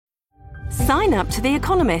Sign up to The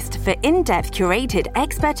Economist for in-depth curated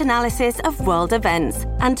expert analysis of world events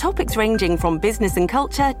and topics ranging from business and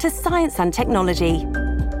culture to science and technology.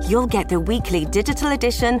 You'll get the weekly digital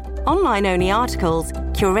edition, online-only articles,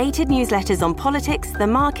 curated newsletters on politics, the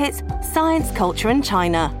markets, science, culture and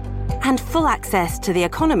China, and full access to The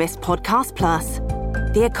Economist Podcast Plus.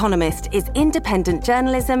 The Economist is independent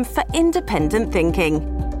journalism for independent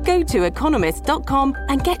thinking. Go to economist.com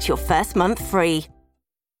and get your first month free.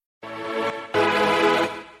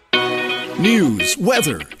 News,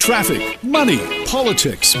 weather, traffic, money,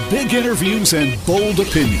 politics, big interviews, and bold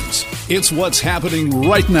opinions. It's what's happening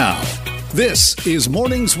right now. This is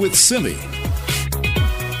Mornings with Simi.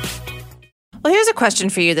 Well, here's a question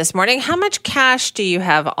for you this morning. How much cash do you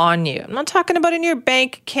have on you? I'm not talking about in your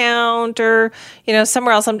bank account or,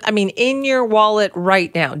 somewhere else. I mean, in your wallet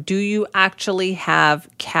right now. Do you actually have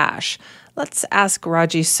cash? Let's ask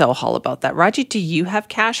Raji Sohal about that. Raji, do you have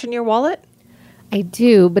cash in your wallet? I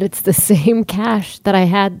do, but it's the same cash that I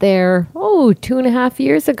had there, 2.5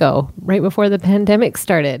 years ago, right before the pandemic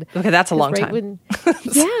started. Okay, that's a long time.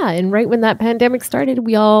 And right when that pandemic started,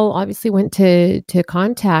 we all obviously went to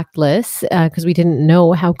contactless because we didn't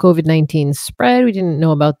know how COVID-19 spread. We didn't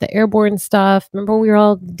know about the airborne stuff. Remember when we were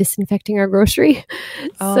all disinfecting our grocery?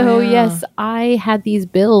 Yes, I had these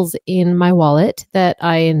bills in my wallet that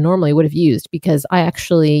I normally would have used because I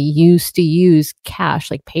actually used to use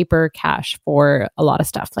cash, like paper cash for a lot of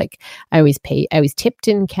stuff. Like I always tipped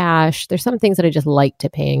in cash. There's some things that I just like to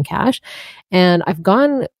pay in cash. And I've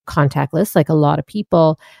gone contactless like a lot of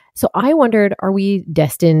people. So I wondered, are we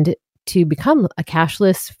destined to become a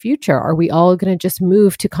cashless future? Are we all going to just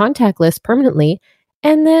move to contactless permanently?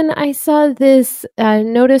 And then I saw this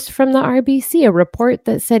notice from the RBC, a report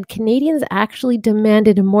that said Canadians actually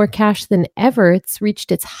demanded more cash than ever. It's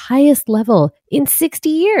reached its highest level in 60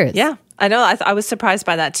 years. Yeah, I know. I was surprised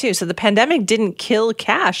by that too. So the pandemic didn't kill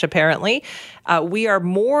cash, apparently. We are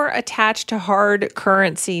more attached to hard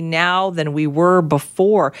currency now than we were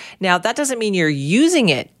before. Now, that doesn't mean you're using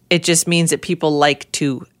it. It just means that people like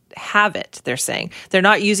to have it, they're saying. They're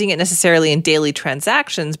not using it necessarily in daily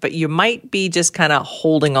transactions, but you might be just kind of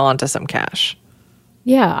holding on to some cash.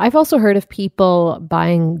 Yeah, I've also heard of people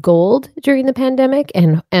buying gold during the pandemic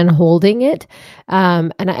and holding it.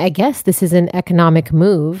 And I guess this is an economic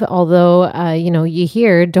move, although, you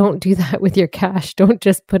hear, don't do that with your cash. Don't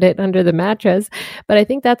just put it under the mattress. But I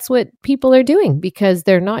think that's what people are doing because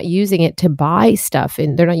they're not using it to buy stuff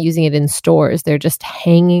and they're not using it in stores. They're just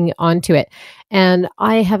hanging onto it. And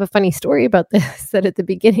I have a funny story about this, that at the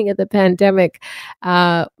beginning of the pandemic,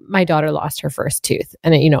 my daughter lost her first tooth.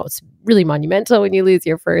 And, it's really monumental when you lose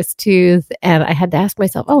your first tooth. And I had to ask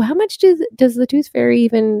myself, how much does the Tooth Fairy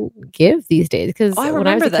even give these days? Because when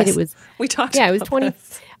I was a kid, it was... We talked about it was 20...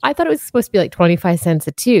 This. I thought it was supposed to be like 25 cents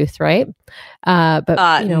a tooth, right? But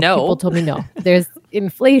no. People told me no. There's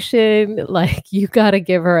inflation. Like, you got to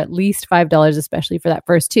give her at least $5, especially for that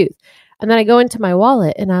first tooth. And then I go into my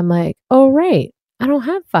wallet and I'm like, oh, right, I don't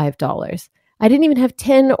have $5. I didn't even have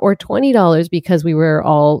 $10 or $20 because we were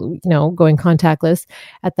all, going contactless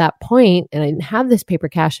at that point. And I didn't have this paper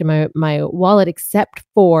cash in my wallet except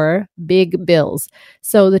for big bills.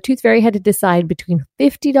 So the Tooth Fairy had to decide between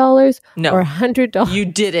 $50 or $100. You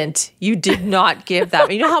didn't. You did not give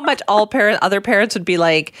that. You know how much other parents would be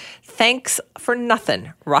like, thanks for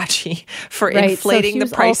nothing, Raji, for inflating the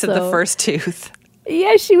price of the first tooth.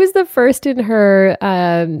 Yeah, she was the first in her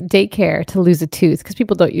daycare to lose a tooth because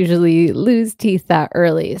people don't usually lose teeth that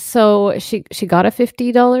early. So she got a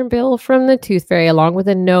 $50 bill from the Tooth Fairy along with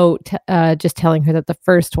a note just telling her that the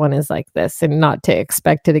first one is like this and not to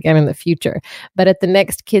expect it again in the future. But at the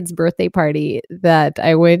next kid's birthday party that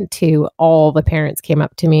I went to, all the parents came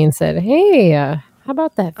up to me and said, hey, how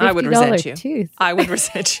about that $50 I would resent you. tooth? I would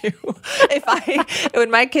resent you.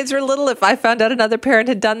 When my kids were little, if I found out another parent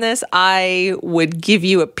had done this, I would give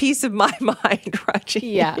you a piece of my mind, Raji.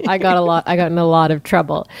 Yeah, I got in a lot of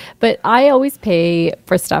trouble. But I always pay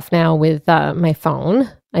for stuff now with my phone.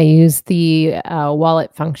 I use the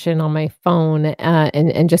wallet function on my phone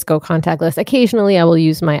and just go contactless. Occasionally, I will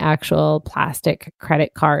use my actual plastic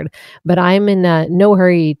credit card, but I'm in no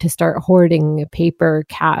hurry to start hoarding paper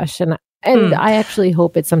cash. And I actually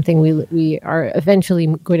hope it's something we are eventually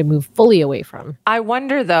going to move fully away from. I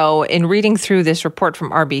wonder, though, in reading through this report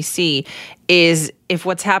from RBC, is if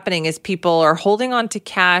what's happening is people are holding on to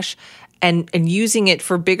cash and using it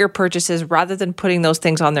for bigger purchases rather than putting those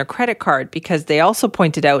things on their credit card, because they also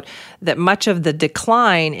pointed out that much of the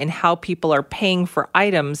decline in how people are paying for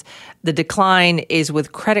items, the decline is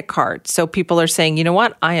with credit cards. So people are saying, you know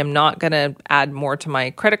what, I am not going to add more to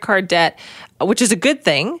my credit card debt, which is a good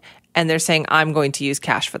thing. And they're saying, I'm going to use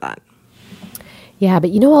cash for that. Yeah,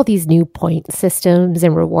 but you know all these new point systems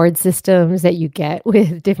and reward systems that you get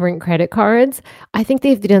with different credit cards? I think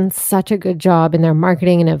they've done such a good job in their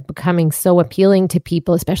marketing and of becoming so appealing to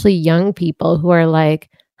people, especially young people who are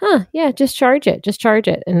like, yeah, just charge it,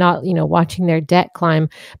 and not, watching their debt climb.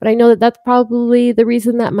 But I know that that's probably the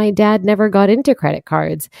reason that my dad never got into credit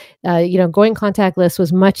cards. Going contactless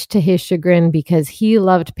was much to his chagrin because he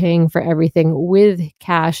loved paying for everything with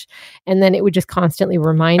cash. And then it would just constantly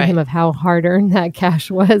remind him of how hard earned that cash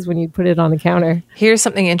was when you put it on the counter. Here's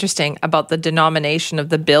something interesting about the denomination of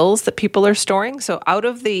the bills that people are storing. So out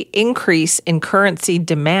of the increase in currency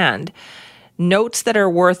demand, notes that are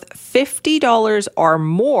worth $50 or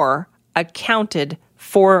more accounted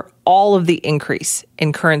for all of the increase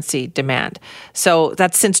in currency demand. So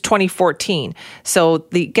that's since 2014. So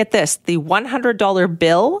get this, the $100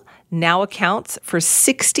 bill now accounts for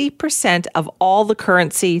 60% of all the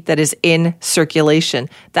currency that is in circulation.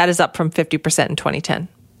 That is up from 50% in 2010.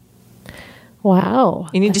 Wow.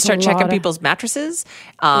 You need to start checking people's mattresses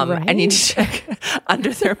and you need to check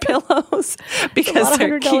under their pillows because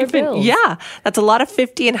they're keeping, bills. Yeah, that's a lot of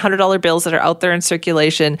 $50 and $100 bills that are out there in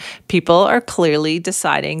circulation. People are clearly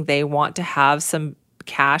deciding they want to have some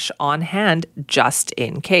cash on hand just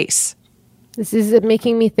in case. This is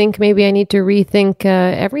making me think maybe I need to rethink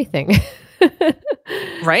everything.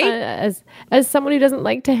 Right? As someone who doesn't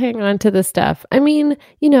like to hang on to the stuff. I mean,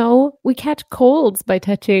 we catch colds by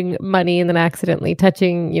touching money and then accidentally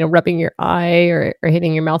touching, rubbing your eye or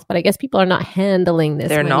hitting your mouth. But I guess people are not handling this.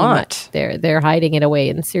 They're not. Much. They're hiding it away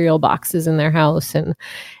in cereal boxes in their house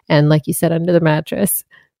and like you said, under the mattress.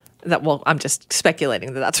 I'm just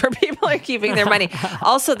speculating that that's where people are keeping their money.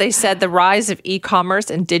 Also, they said the rise of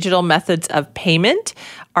e-commerce and digital methods of payment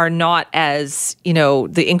are not as,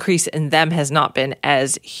 the increase in them has not been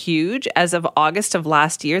as huge. As of August of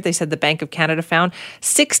last year, they said the Bank of Canada found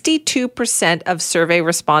 62% of survey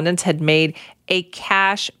respondents had made a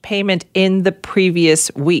cash payment in the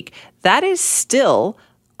previous week. That is still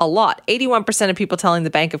a lot. 81% of people telling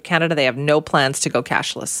the Bank of Canada they have no plans to go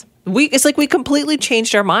cashless. It's like we completely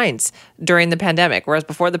changed our minds during the pandemic, whereas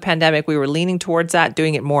before the pandemic, we were leaning towards that,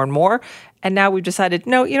 doing it more and more. And now we've decided,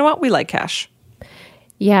 no, you know what? We like cash.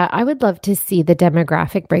 Yeah, I would love to see the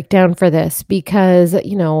demographic breakdown for this because,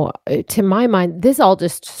 to my mind, this all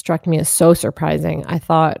just struck me as so surprising. I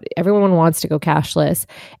thought everyone wants to go cashless.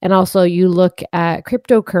 And also you look at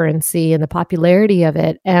cryptocurrency and the popularity of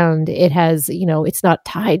it, and it has, it's not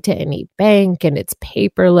tied to any bank and it's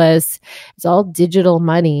paperless. It's all digital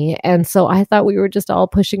money. And so I thought we were just all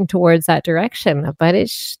pushing towards that direction. But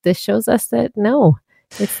this shows us that no.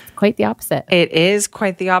 It's quite the opposite. It is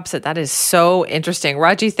quite the opposite. That is so interesting.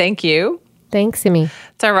 Raji, thank you. Thanks, Simi.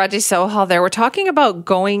 So Raji Sohal there. We're talking about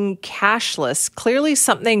going cashless. Clearly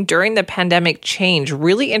something during the pandemic changed.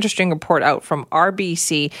 Really interesting report out from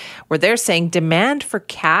RBC where they're saying demand for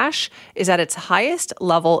cash is at its highest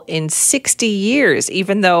level in 60 years,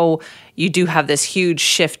 even though you do have this huge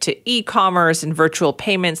shift to e-commerce and virtual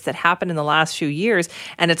payments that happened in the last few years.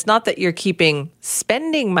 And it's not that you're keeping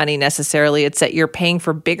spending money necessarily. It's that you're paying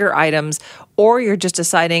for bigger items or you're just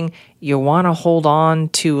deciding you want to hold on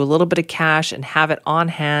to a little bit of cash and have it on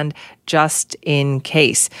hand just in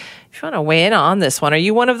case. If you want to weigh in on this one, are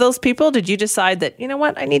you one of those people? Did you decide that, you know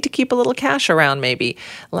what, I need to keep a little cash around maybe?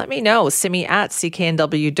 Let me know. Simi at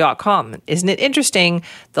cknw.com. Isn't it interesting?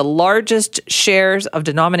 The largest shares of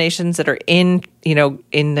denominations that are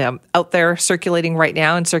out there circulating right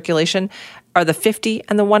now in circulation are the $50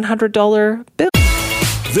 and the $100 bill.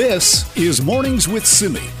 This is Mornings with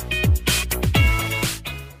Simi.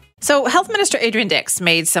 So Health Minister Adrian Dix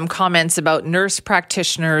made some comments about nurse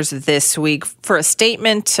practitioners this week for a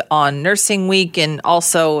statement on Nursing Week and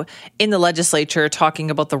also in the legislature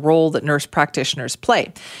talking about the role that nurse practitioners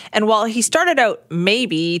play. And while he started out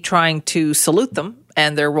maybe trying to salute them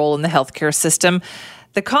and their role in the healthcare system,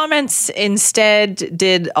 the comments instead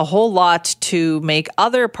did a whole lot to make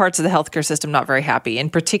other parts of the healthcare system not very happy, in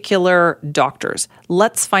particular doctors.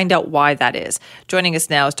 Let's find out why that is. Joining us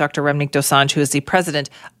now is Dr. Ramneek Dosanjh, who is the president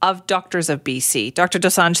of Doctors of BC. Dr.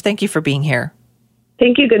 Dosanjh, thank you for being here.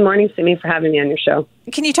 Thank you. Good morning, Simi, for having me on your show.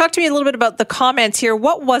 Can you talk to me a little bit about the comments here?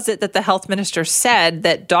 What was it that the health minister said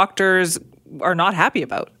that doctors are not happy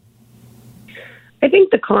about? I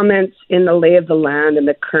think the comments in the lay of the land and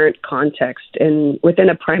the current context and within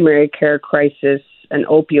a primary care crisis, an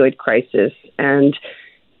opioid crisis, and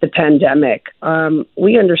the pandemic,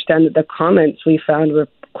 we understand that the comments we found were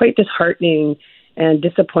quite disheartening and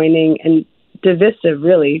disappointing and divisive,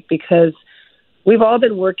 really, because we've all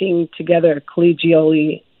been working together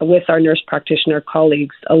collegially with our nurse practitioner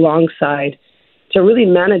colleagues alongside to really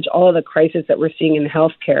manage all of the crises that we're seeing in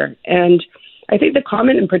healthcare. And I think the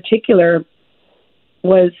comment in particular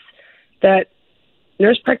was that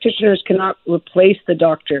nurse practitioners cannot replace the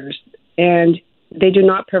doctors, and they do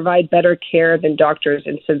not provide better care than doctors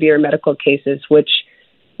in severe medical cases, which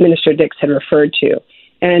Minister Dix had referred to.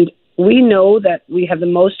 And we know that we have the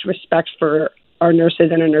most respect for our nurses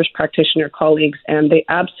and our nurse practitioner colleagues, and they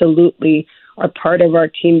absolutely are part of our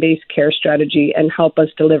team-based care strategy and help us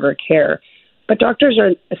deliver care. But doctors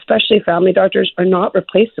are, especially family doctors, are not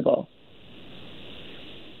replaceable.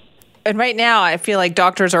 And right now, I feel like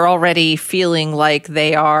doctors are already feeling like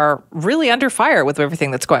they are really under fire with everything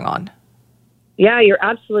that's going on. Yeah, you're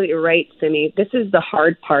absolutely right, Simi. This is the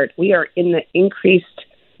hard part. We are in the increased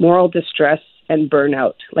moral distress and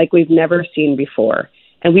burnout like we've never seen before.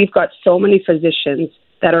 And we've got so many physicians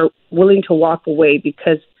that are willing to walk away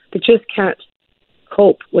because they just can't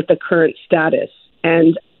cope with the current status.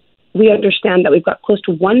 And we understand that we've got close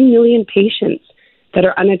to 1 million patients that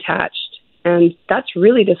are unattached. And that's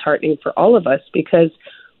really disheartening for all of us because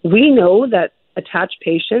we know that attached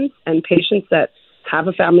patients and patients that have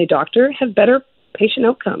a family doctor have better patient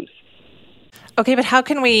outcomes. Okay, but how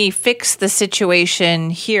can we fix the situation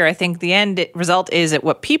here? I think the end result is that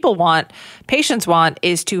what people want, patients want,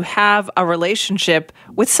 is to have a relationship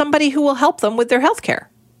with somebody who will help them with their healthcare.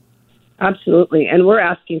 Absolutely, and we're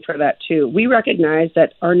asking for that too. We recognize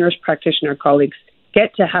that our nurse practitioner colleagues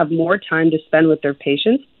get to have more time to spend with their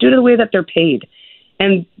patients due to the way that they're paid.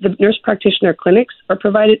 And the nurse practitioner clinics are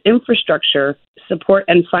provided infrastructure, support,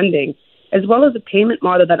 and funding, as well as a payment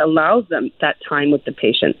model that allows them that time with the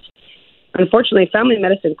patients. Unfortunately, family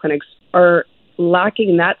medicine clinics are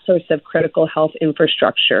lacking that source of critical health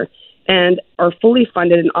infrastructure and are fully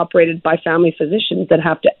funded and operated by family physicians that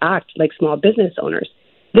have to act like small business owners.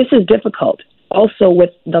 This is difficult. Also,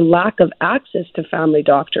 with the lack of access to family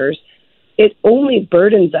doctors, it only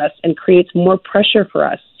burdens us and creates more pressure for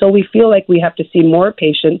us. So we feel like we have to see more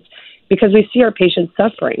patients because we see our patients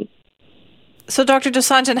suffering. So, Dr.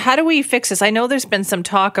 Dosanjh, how do we fix this? I know there's been some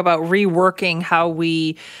talk about reworking how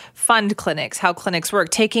we fund clinics, how clinics work,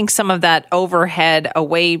 taking some of that overhead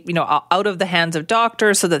away, out of the hands of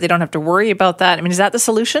doctors so that they don't have to worry about that. I mean, is that the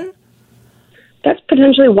solution? That's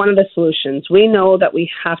potentially one of the solutions. We know that we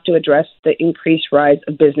have to address the increased rise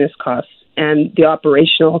of business costs, and the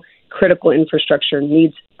operational critical infrastructure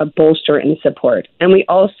needs a bolster and support. And we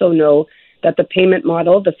also know that the payment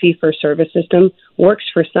model, the fee-for-service system, works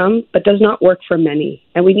for some, but does not work for many.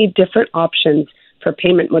 And we need different options for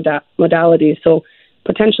payment modalities. So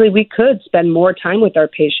potentially we could spend more time with our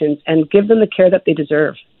patients and give them the care that they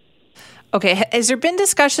deserve. Okay. Has there been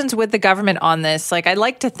discussions with the government on this? Like, I'd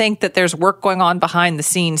like to think that there's work going on behind the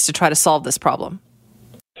scenes to try to solve this problem.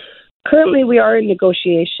 Currently, we are in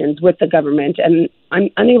negotiations with the government, and I'm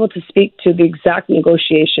unable to speak to the exact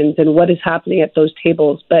negotiations and what is happening at those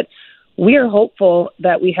tables, but we are hopeful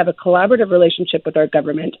that we have a collaborative relationship with our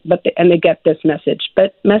government, and they get this message.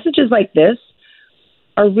 But messages like this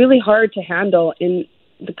are really hard to handle in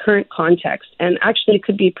the current context, and actually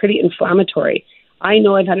could be pretty inflammatory. I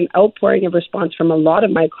know I've had an outpouring of response from a lot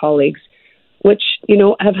of my colleagues, which,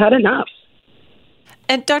 have had enough.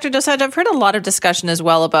 And Dr. Dosanjh, I've heard a lot of discussion as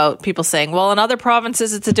well about people saying, well, in other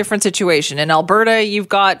provinces, it's a different situation. In Alberta, you've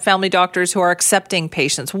got family doctors who are accepting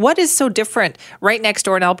patients. What is so different right next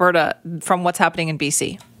door in Alberta from what's happening in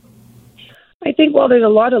BC? I think, there's a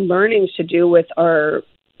lot of learnings to do with our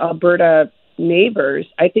Alberta neighbors.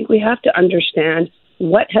 I think we have to understand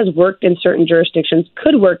what has worked in certain jurisdictions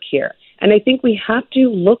could work here. And I think we have to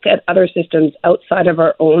look at other systems outside of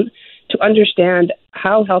our own to understand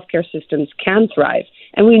how healthcare systems can thrive.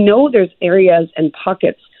 And we know there's areas and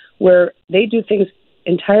pockets where they do things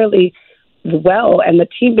entirely well, and the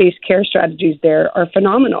team-based care strategies there are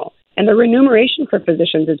phenomenal. And the remuneration for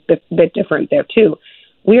physicians is a bit different there, too.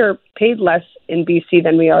 We are paid less in BC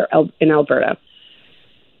than we are in Alberta.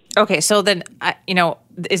 Okay, so then,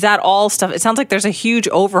 is that all stuff? It sounds like there's a huge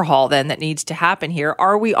overhaul then that needs to happen here.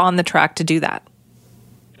 Are we on the track to do that?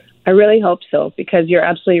 I really hope so, because you're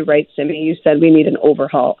absolutely right, Simi. You said we need an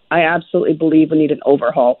overhaul. I absolutely believe we need an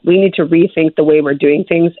overhaul. We need to rethink the way we're doing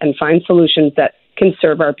things and find solutions that can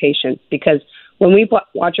serve our patients, because when we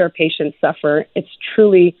watch our patients suffer, it's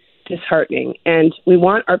truly disheartening. And we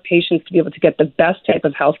want our patients to be able to get the best type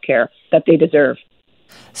of health care that they deserve.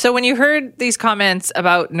 So when you heard these comments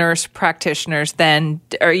about nurse practitioners, then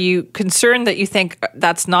are you concerned that you think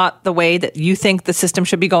that's not the way that you think the system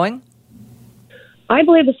should be going? I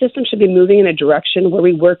believe the system should be moving in a direction where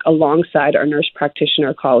we work alongside our nurse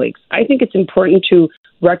practitioner colleagues. I think it's important to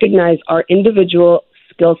recognize our individual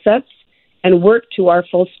skill sets and work to our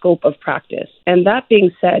full scope of practice. And that being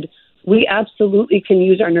said, we absolutely can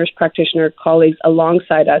use our nurse practitioner colleagues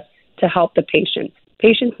alongside us to help the patient.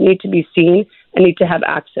 Patients need to be seen and need to have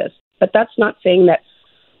access. But that's not saying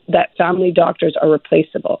that family doctors are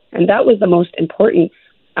replaceable. And that was the most important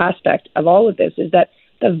aspect of all of this, is that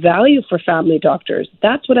the value for family doctors,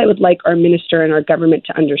 that's what I would like our minister and our government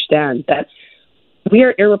to understand, that we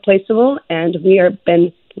are irreplaceable and we have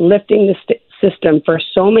been lifting the system for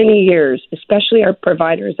so many years, especially our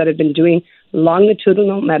providers that have been doing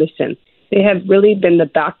longitudinal medicine. They have really been the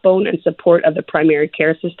backbone and support of the primary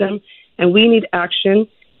care system, and we need action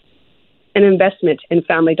and investment in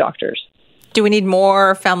family doctors. Do we need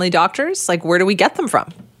more family doctors? Like, where do we get them from?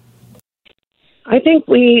 I think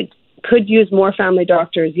we could use more family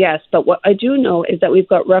doctors, yes, but what I do know is that we've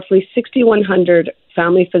got roughly 6,100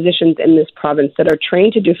 family physicians in this province that are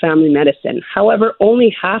trained to do family medicine. However,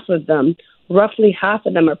 only roughly half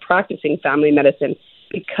of them are practicing family medicine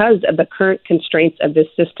because of the current constraints of this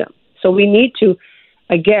system. So we need to,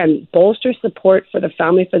 again, bolster support for the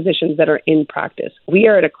family physicians that are in practice. We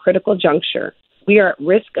are at a critical juncture. We are at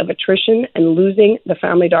risk of attrition and losing the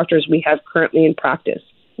family doctors we have currently in practice.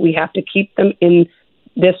 We have to keep them in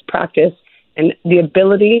this practice, and the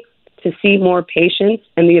ability to see more patients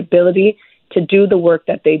and the ability to do the work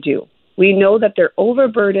that they do. We know that they're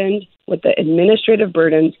overburdened with the administrative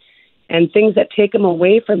burdens and things that take them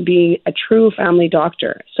away from being a true family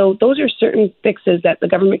doctor. So those are certain fixes that the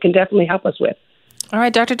government can definitely help us with. All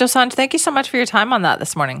right, Dr. Dosanjh, thank you so much for your time on that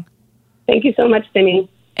this morning. Thank you so much,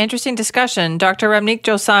 Simi. Interesting discussion. Dr. Ramneek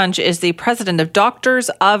Dosanjh is the president of Doctors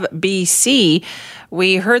of BC.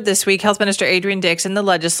 We heard this week Health Minister Adrian Dix in the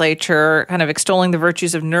legislature kind of extolling the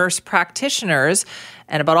virtues of nurse practitioners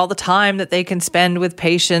and about all the time that they can spend with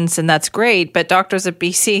patients, and that's great. But doctors at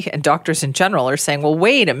BC and doctors in general are saying, well,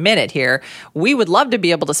 wait a minute here. We would love to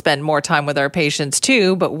be able to spend more time with our patients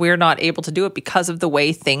too, but we're not able to do it because of the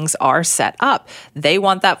way things are set up. They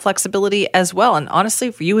want that flexibility as well. And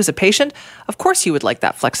honestly, for you as a patient, of course you would like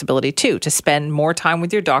that flexibility too, to spend more time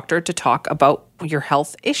with your doctor to talk about your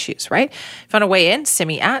health issues, right? If you want to weigh in,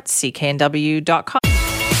 Simi at cknw.com.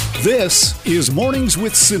 This is Mornings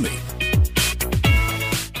with Simi.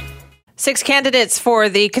 6 candidates for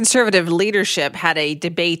the Conservative leadership had a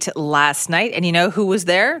debate last night. And you know who was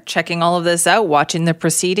there checking all of this out, watching the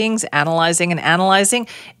proceedings, analyzing,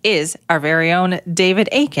 is our very own David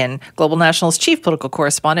Akin, Global National's chief political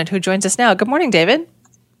correspondent, who joins us now. Good morning, David.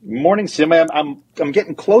 Morning, Sim. I'm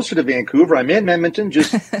getting closer to Vancouver. I'm in Edmonton,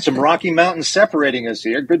 just some Rocky Mountains separating us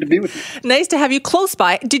here. Good to be with you. Nice to have you close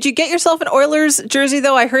by. Did you get yourself an Oilers jersey,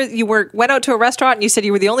 though? I heard you went out to a restaurant and you said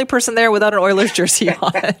you were the only person there without an Oilers jersey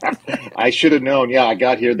on. I should have known. Yeah, I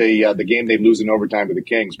got here the game they lose in overtime to the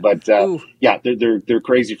Kings, but yeah, they're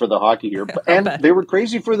crazy for the hockey here, and they were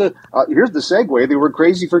crazy for the. Here's the segue. They were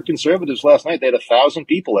crazy for Conservatives last night. They had 1,000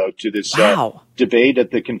 people out to this debate at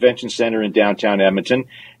the convention center in downtown Edmonton.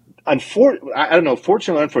 I don't know,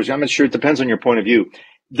 fortunately or unfortunately, I'm not sure. It depends on your point of view.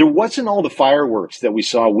 There wasn't all the fireworks that we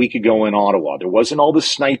saw a week ago in Ottawa. There wasn't all the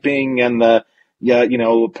sniping and the,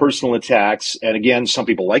 personal attacks. And again, some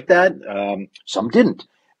people like that. Some didn't.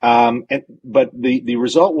 But the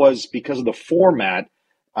result was because of the format,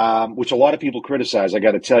 which a lot of people criticize. I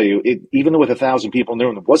got to tell you, even though with 1,000 people in the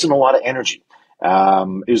room, there wasn't a lot of energy.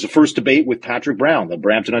 It was the first debate with Patrick Brown, the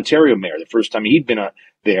Brampton, Ontario mayor. The first time he'd been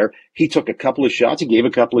there, he took a couple of shots. He gave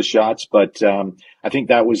a couple of shots, but I think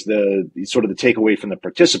that was the sort of the takeaway from the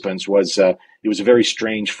participants was it was a very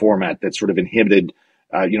strange format that sort of inhibited,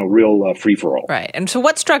 real free for all. Right. And so,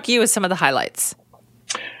 what struck you as some of the highlights?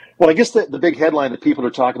 Well, I guess the big headline that people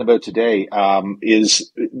are talking about today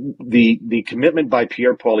is the commitment by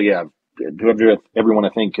Pierre Poilievre, who everyone I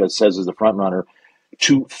think says is the front runner,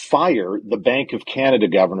 to fire the Bank of Canada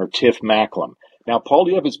governor, Tiff Macklem. Now,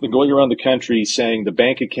 Poilievre has been going around the country saying the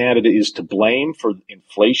Bank of Canada is to blame for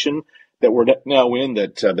inflation that we're now in,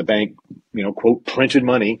 that the bank, quote, printed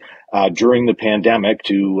money during the pandemic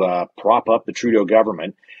to prop up the Trudeau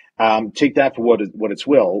government. Take that for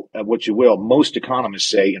what you will. Most economists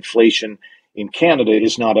say inflation in Canada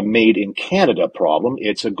is not a made in Canada problem.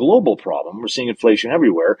 It's a global problem. We're seeing inflation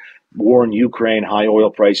everywhere. War in Ukraine, high oil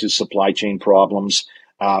prices, supply chain problems.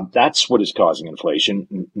 That's what is causing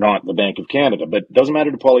inflation, not the Bank of Canada. But it doesn't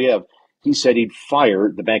matter to Poilievre. He said he'd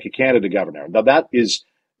fire the Bank of Canada governor. Now, that is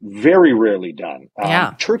very rarely done.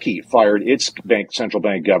 Turkey fired its central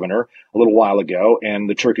bank governor a little while ago, and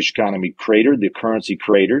the Turkish economy cratered, the currency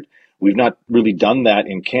cratered. We've not really done that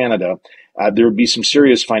in Canada. There would be some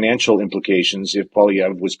serious financial implications if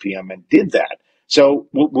Poilievre was PM and did that. So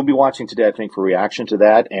we'll be watching today, I think, for reaction to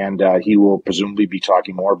that, and he will presumably be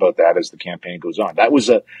talking more about that as the campaign goes on.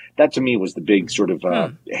 That to me was the big sort of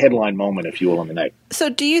headline moment, if you will, on the night. So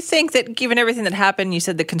do you think that given everything that happened, you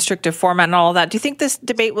said the constrictive format and all of that, do you think this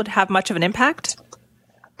debate would have much of an impact?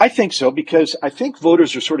 I think so, because I think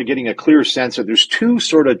voters are sort of getting a clear sense that there's two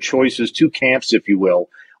sort of choices, two camps, if you will,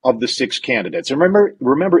 of the 6 candidates. And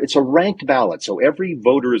remember, it's a ranked ballot. So every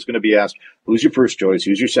voter is going to be asked, who's your first choice,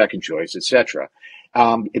 who's your second choice, et cetera.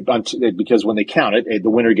 Because when they count it, the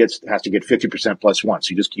winner has to get 50% plus 1. So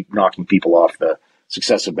you just keep knocking people off the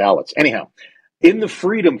successive ballots. Anyhow, in the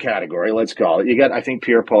freedom category, let's call it, you got, I think,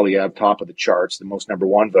 Pierre Poilievre, top of the charts, the most number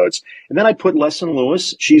 1 votes. And then I put Leslyn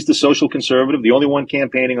Lewis. She's the social conservative, the only one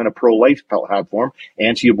campaigning on a pro-life platform,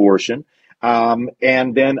 anti-abortion.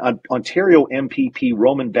 And then Ontario MPP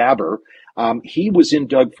Roman Baber, he was in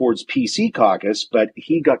Doug Ford's PC caucus, but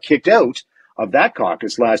he got kicked out of that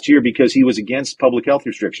caucus last year because he was against public health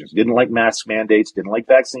restrictions, didn't like mask mandates, didn't like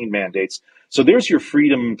vaccine mandates. So there's your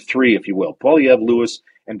freedom 3, if you will, Poilievre, Lewis,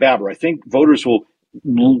 and Baber. I think voters will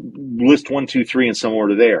list 1, 2, 3 in some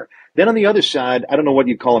order there. Then on the other side, I don't know what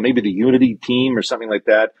you'd call it, maybe the unity team or something like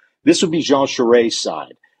that. This would be Jean Charest's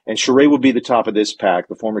side. And Charest would be the top of this pack,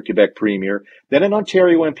 the former Quebec premier. Then an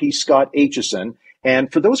Ontario MP, Scott Aitchison.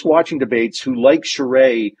 And for those watching debates who like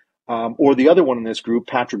Charest, or the other one in this group,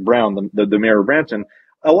 Patrick Brown, the mayor of Brampton,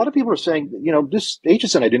 a lot of people are saying, this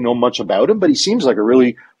Aitchison, I didn't know much about him, but he seems like a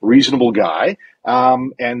really reasonable guy.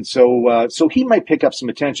 And so he might pick up some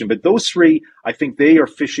attention. But those 3, I think they are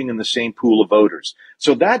fishing in the same pool of voters.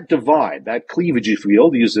 So that divide, that cleavage, if you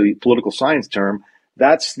will, to use the political science term,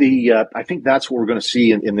 that's I think that's what we're going to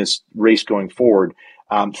see in this race going forward.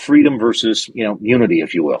 Freedom versus, unity,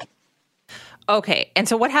 if you will. Okay. And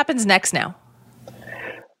so what happens next now?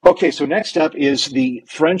 Okay, so next up is the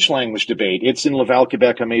French language debate. It's in Laval,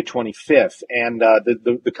 Quebec on May 25th, and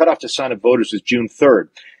the cutoff to sign up voters is June 3rd.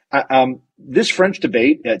 This French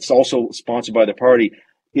debate, it's also sponsored by the party,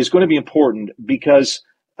 is going to be important because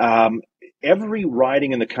every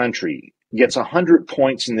riding in the country gets 100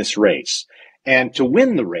 points in this race. And to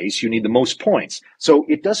win the race, you need the most points. So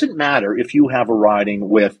it doesn't matter if you have a riding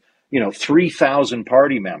with, 3,000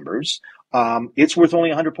 party members. It's worth only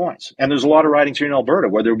 100 points. And there's a lot of ridings here in Alberta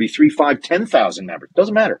where there will be 3, 5, 10,000 members.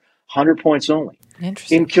 Doesn't matter. 100 points only.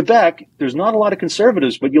 Interesting. In Quebec, there's not a lot of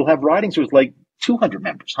conservatives, but you'll have ridings with like 200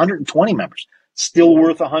 members, 120 members. Still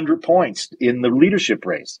worth 100 points in the leadership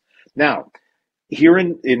race. Now, here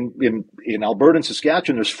in Alberta and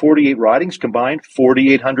Saskatchewan, there's 48 ridings combined,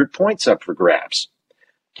 4,800 points up for grabs.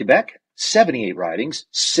 Quebec, 78 ridings,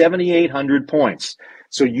 7,800 points.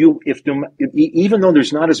 So even though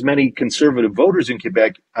there's not as many conservative voters in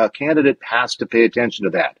Quebec, a candidate has to pay attention to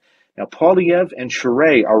that. Now, Poilievre and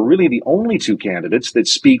Charest are really the only 2 candidates that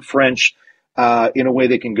speak French in a way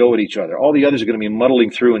they can go at each other. All the others are going to be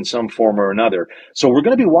muddling through in some form or another. So we're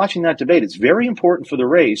going to be watching that debate. It's very important for the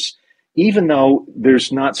race. Even though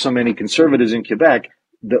there's not so many conservatives in Quebec,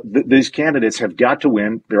 these candidates have got to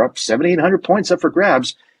win. They're up 7,800 points up for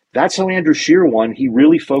grabs. That's how Andrew Scheer won. He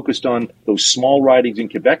really focused on those small ridings in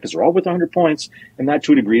Quebec because they're all with 100 points. And that,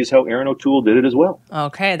 to a degree, is how Erin O'Toole did it as well.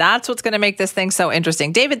 Okay, that's what's going to make this thing so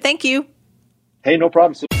interesting. David, thank you. Hey, no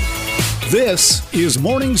problem. This is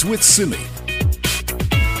Mornings with Simi.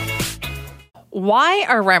 Why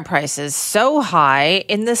are rent prices so high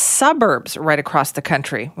in the suburbs right across the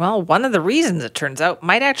country? Well, one of the reasons, it turns out,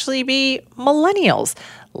 might actually be millennials.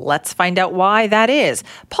 Let's find out why that is.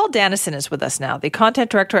 Paul Dannison is with us now, the content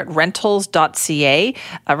director at rentals.ca.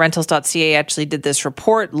 Rentals.ca actually did this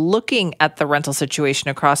report looking at the rental situation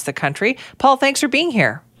across the country. Paul, thanks for being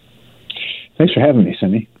here. Thanks for having me,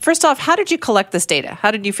 Cindy. First off, how did you collect this data?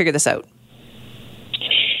 How did you figure this out?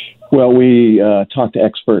 Well, we talked to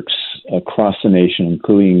experts across the nation,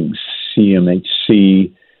 including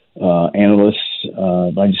CMHC analysts.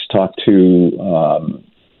 I just talked to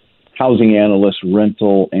housing analysts,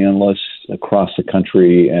 rental analysts across the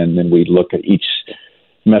country, and then we look at each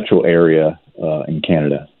metro area in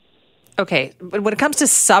Canada. Okay, but when it comes to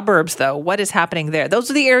suburbs, though, what is happening there? Those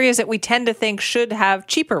are the areas that we tend to think should have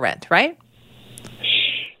cheaper rent, right?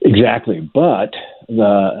 Exactly. But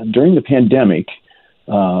during the pandemic,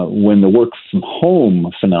 when the work from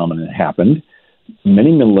home phenomenon happened,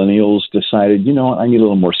 many millennials decided, I need a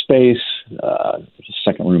little more space, a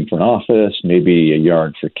second room for an office, maybe a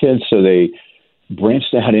yard for kids. So they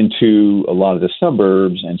branched out into a lot of the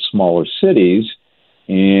suburbs and smaller cities,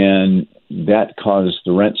 and that caused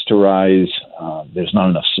the rents to rise. There's not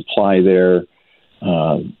enough supply there.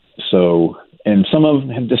 And some of them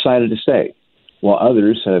have decided to stay, while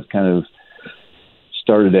others have kind of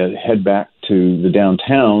started to head back to the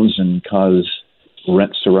downtowns and cause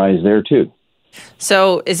rents to rise there too.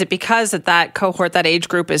 So is it because that cohort, that age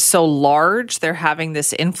group is so large, they're having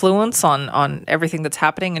this influence on everything that's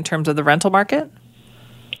happening in terms of the rental market?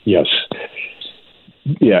 Yes.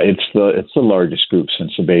 Yeah, it's the largest group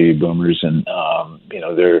since the baby boomers, and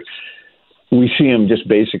we see them just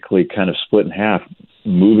basically kind of split in half,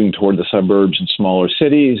 moving toward the suburbs and smaller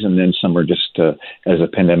cities, and then some are just as the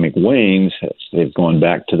pandemic wanes, they've gone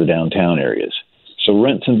back to the downtown areas. So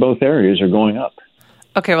rents in both areas are going up.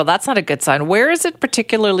 Okay, well, that's not a good sign. Where is it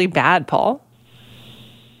particularly bad, Paul?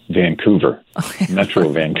 Vancouver, Metro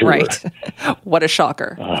Vancouver. Right. What a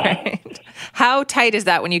shocker. Right. How tight is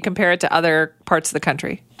that when you compare it to other parts of the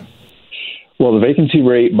country? Well, the vacancy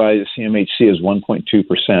rate by the CMHC is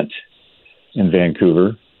 1.2% in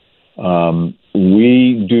Vancouver.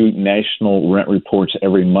 We do national rent reports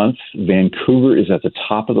every month. Vancouver is at the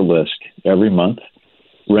top of the list every month.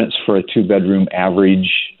 Rents for a two-bedroom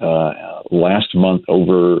average last month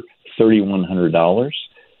over $3,100.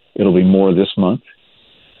 It'll be more this month.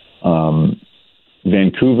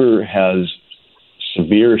 Vancouver has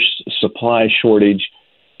severe supply shortage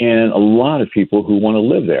and a lot of people who want to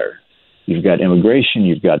live there. You've got immigration,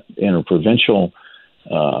 you've got interprovincial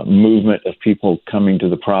movement of people coming to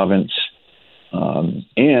the province,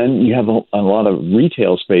 and you have a lot of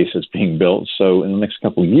retail spaces being built. So in the next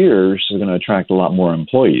couple of years, they're going to attract a lot more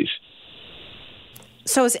employees.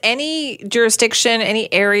 So is any jurisdiction,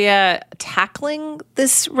 any area tackling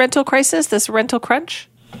this rental crisis, this rental crunch?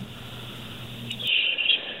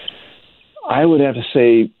 I would have to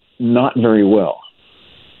say not very well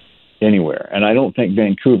anywhere. And I don't think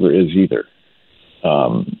Vancouver is either.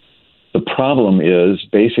 The problem is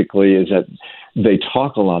that they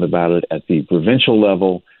talk a lot about it at the provincial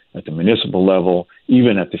level, at the municipal level,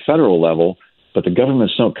 even at the federal level, but the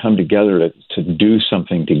governments don't come together to do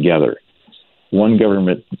something together. One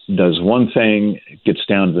government does one thing, it gets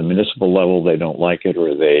down to the municipal level, they don't like it,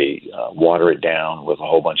 or they water it down with a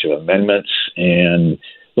whole bunch of amendments, and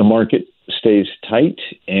the market stays tight,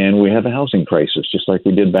 and we have a housing crisis, just like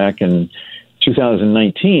we did back in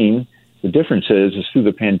 2019. The difference is through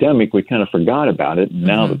the pandemic, we kind of forgot about it.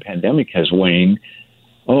 Now the pandemic has waned.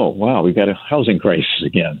 Oh, wow, we've got a housing crisis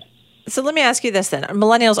again. So let me ask you this then.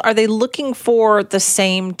 Millennials, are they looking for the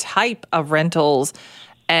same type of rentals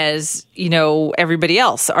as, everybody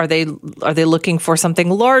else? Are they looking for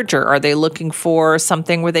something larger? Are they looking for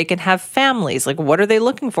something where they can have families? Like, what are they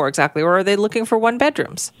looking for exactly? Or are they looking for one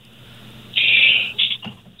bedrooms?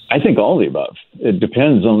 I think all the above. It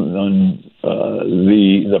depends on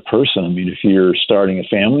the person. I mean, if you're starting a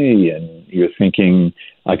family and you're thinking,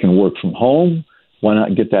 I can work from home, why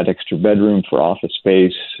not get that extra bedroom for office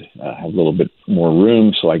space, have a little bit more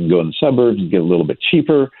room so I can go in the suburbs and get a little bit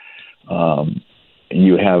cheaper.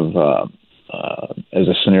 You have, as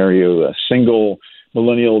a scenario, a single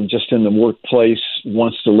millennial just in the workplace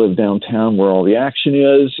wants to live downtown where all the action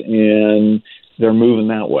is, and they're moving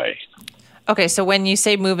that way. Okay, so when you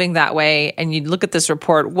say moving that way and you look at this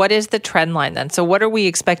report, what is the trend line then? So what are we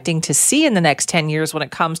expecting to see in the next 10 years when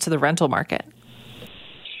it comes to the rental market?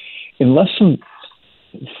 Unless some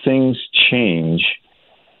things change,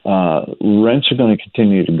 rents are going to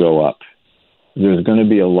continue to go up. There's going to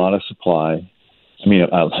be a lot of supply.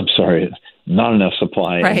 I'm sorry, not enough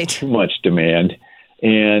supply, right, and too much demand.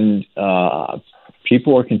 And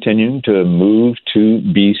people are continuing to move to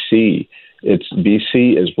BC.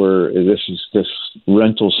 BC is where this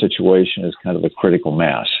rental situation is kind of a critical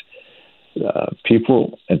mass.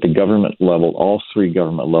 People at the government level, all three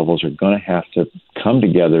government levels, are going to have to come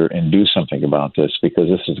together and do something about this because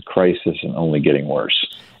this is a crisis and only getting worse.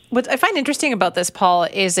 What I find interesting about this, Paul,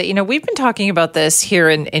 is that, we've been talking about this here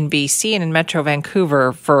in BC and in Metro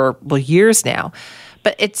Vancouver for years now.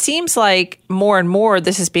 But it seems like more and more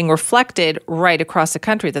this is being reflected right across the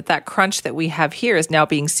country, that crunch that we have here is now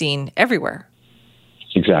being seen everywhere.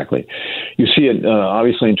 Exactly. You see it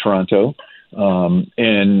obviously in Toronto.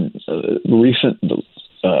 And recent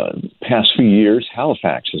past few years,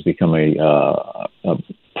 Halifax has become a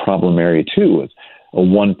problem area too, with a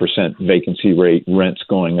 1% vacancy rate, rents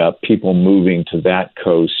going up, people moving to that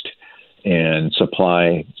coast, and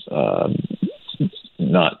supply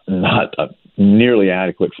not nearly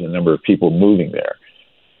adequate for the number of people moving there.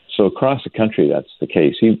 So across the country, that's the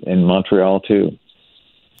case. In Montreal, too.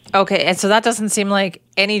 Okay, and so that doesn't seem like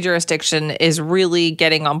any jurisdiction is really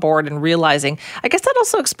getting on board and realizing. I guess that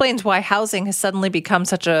also explains why housing has suddenly become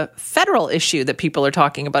such a federal issue that people are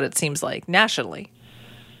talking about, it seems like, nationally.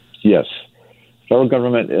 Yes. Federal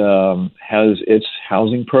government has its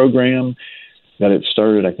housing program that it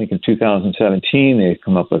started, I think, in 2017. They've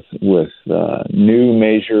come up with new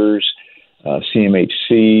measures.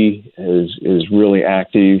 CMHC is really very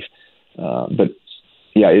active. But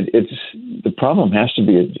yeah, it's the problem has to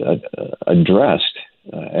be addressed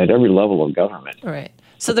at every level of government. Right.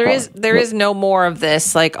 So there is no more of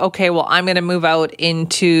this like, okay, well, I'm going to move out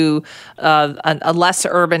into a less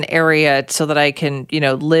urban area so that I can,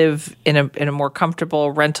 live in a more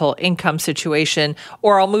comfortable rental income situation,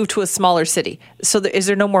 or I'll move to a smaller city. So is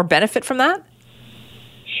there no more benefit from that?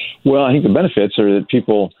 Well, I think the benefits are that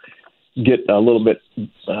people get a little bit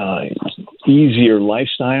easier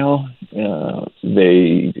lifestyle.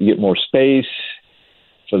 They get more space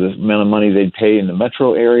for the amount of money they'd pay in the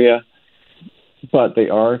metro area. But they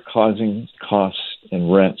are causing costs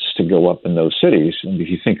and rents to go up in those cities. And if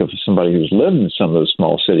you think of somebody who's lived in some of those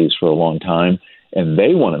small cities for a long time and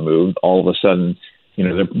they want to move, all of a sudden,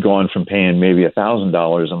 they're going from paying maybe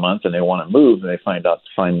 $1,000 a month and they want to move, and they find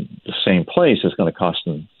the same place is going to cost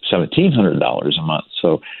them $1,700 a month.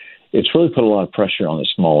 So it's really put a lot of pressure on the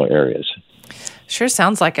smaller areas. Sure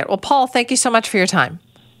sounds like it. Well, Paul, thank you so much for your time.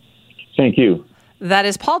 Thank you. That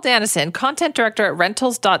is Paul Dannison, content director at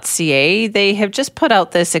rentals.ca. They have just put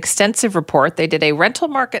out this extensive report. They did a rental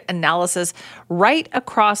market analysis right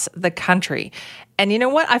across the country. And you know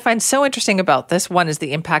what I find so interesting about this? One is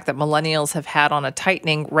the impact that millennials have had on a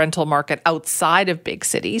tightening rental market outside of big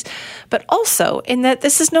cities, but also in that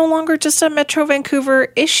this is no longer just a Metro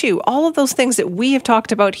Vancouver issue. All of those things that we have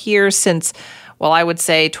talked about here since, well, I would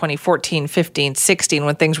say 2014, 15, 16,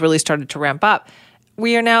 when things really started to ramp up,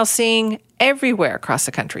 we are now seeing everywhere across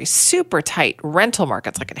the country, super tight rental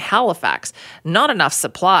markets, like in Halifax, not enough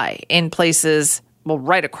supply in places, well,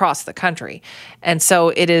 right across the country. And so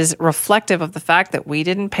it is reflective of the fact that we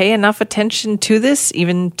didn't pay enough attention to this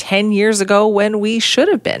even 10 years ago when we should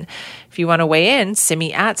have been. If you want to weigh in,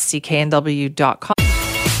 Simi at cknw.com.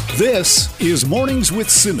 This is Mornings with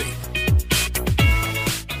Simi.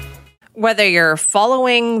 Whether you're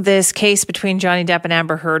following this case between Johnny Depp and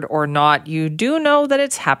Amber Heard or not, you do know that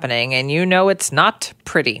it's happening, and you know it's not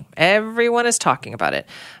pretty. Everyone is talking about it.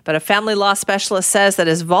 But a family law specialist says that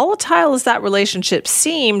as volatile as that relationship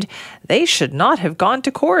seemed, they should not have gone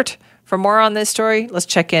to court. For more on this story, let's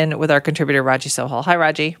check in with our contributor, Raji Sohal. Hi,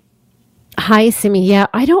 Raji. Hi, Simi. Yeah,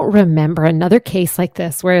 I don't remember another case like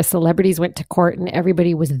this where celebrities went to court and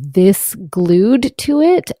everybody was this glued to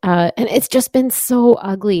it. And it's just been so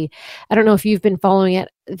ugly. I don't know if you've been following it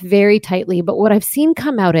very tightly, but what I've seen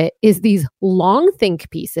come out it is these long think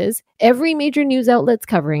pieces. Every major news outlet's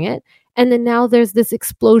covering it. And then now there's this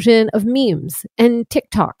explosion of memes and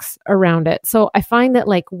TikToks around it. So I find that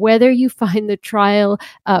whether you find the trial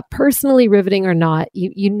personally riveting or not,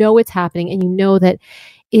 you know it's happening, and you know that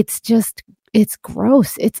it's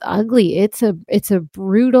gross. It's ugly. It's a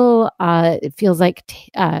brutal, it feels like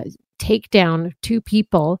takedown to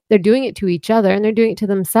people. They're doing it to each other and they're doing it to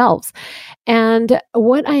themselves. And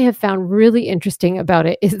what I have found really interesting about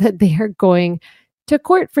it is that they are going to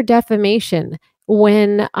court for defamation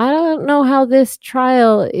when I don't know how this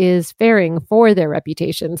trial is faring for their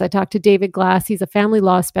reputations. I talked to David Glass. He's a family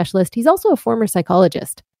law specialist. He's also a former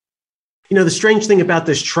psychologist. The strange thing about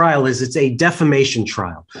this trial is it's a defamation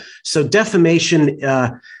trial. So defamation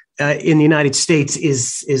in the United States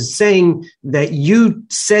is saying that you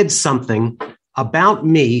said something about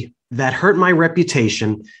me that hurt my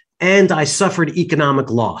reputation and I suffered economic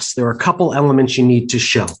loss. There are a couple elements you need to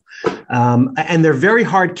show. And they're very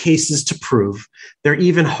hard cases to prove. They're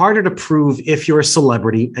even harder to prove if you're a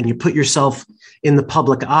celebrity and you put yourself in the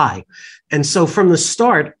public eye. And so from the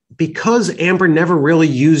start, because Amber never really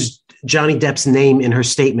used Johnny Depp's name in her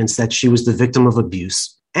statements that she was the victim of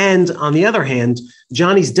abuse, and on the other hand,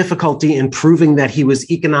 Johnny's difficulty in proving that he was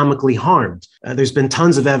economically harmed. There's been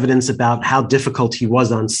tons of evidence about how difficult he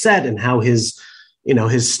was on set and how his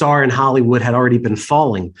star in Hollywood had already been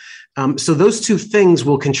falling. So those two things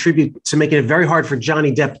will contribute to making it very hard for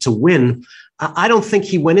Johnny Depp to win. I don't think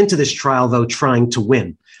he went into this trial, though, trying to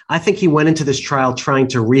win. I think he went into this trial trying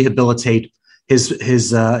to rehabilitate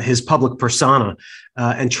his public persona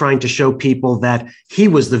and trying to show people that he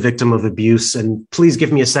was the victim of abuse and please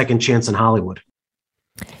give me a second chance in Hollywood.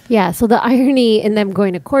 Yeah. So the irony in them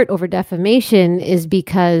going to court over defamation is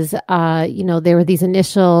because, there were these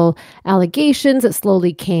initial allegations that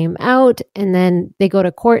slowly came out, and then they go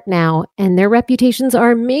to court now and their reputations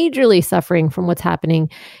are majorly suffering from what's happening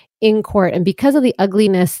in court. And because of the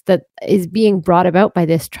ugliness that is being brought about by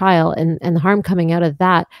this trial and the harm coming out of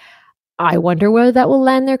that, I wonder whether that will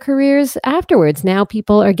land their careers afterwards. Now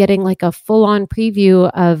people are getting a full-on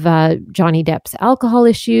preview of Johnny Depp's alcohol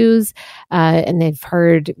issues, and they've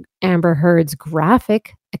heard Amber Heard's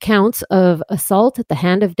graphic accounts of assault at the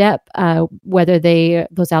hand of Depp. Whether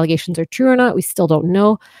those allegations are true or not, we still don't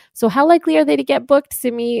know. So how likely are they to get booked,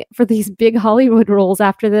 Simi, for these big Hollywood roles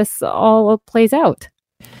after this all plays out?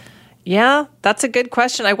 Yeah, that's a good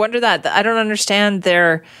question. I wonder that. I don't understand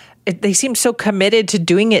they seem so committed to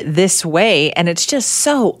doing it this way, and it's just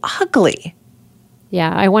so ugly.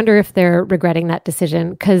 Yeah, I wonder if they're regretting that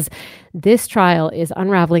decision, because this trial is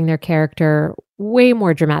unraveling their character way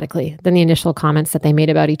more dramatically than the initial comments that they made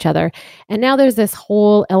about each other. And now there's this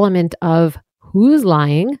whole element of who's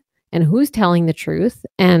lying and who's telling the truth.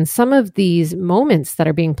 And some of these moments that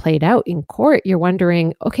are being played out in court, you're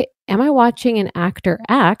wondering, okay, am I watching an actor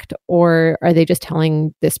act, or are they just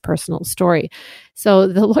telling this personal story? So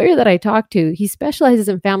the lawyer that I talked to, he specializes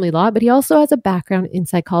in family law, but he also has a background in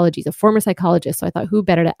psychology. He's a former psychologist. So I thought, who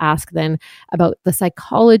better to ask then about the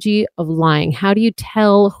psychology of lying? How do you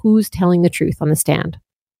tell who's telling the truth on the stand?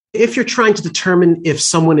 If you're trying to determine if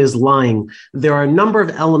someone is lying, there are a number of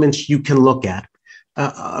elements you can look at.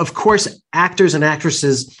 Of course, actors and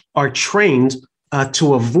actresses are trained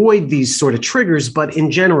to avoid these sort of triggers. But in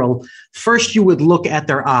general, first you would look at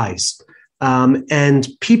their eyes. And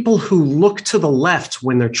people who look to the left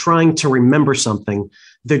when they're trying to remember something,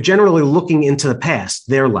 they're generally looking into the past,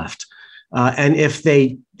 their left. And if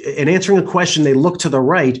in answering a question, they look to the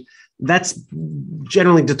right, that's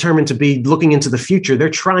generally determined to be looking into the future. They're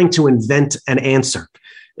trying to invent an answer.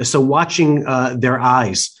 So watching their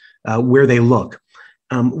eyes, where they look,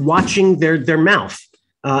 watching their mouth.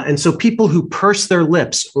 And so people who purse their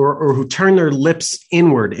lips or who turn their lips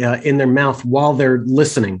inward in their mouth while they're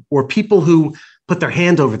listening, or people who put their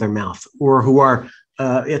hand over their mouth, or who are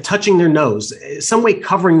touching their nose, some way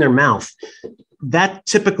covering their mouth, that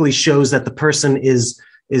typically shows that the person is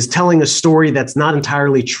telling a story that's not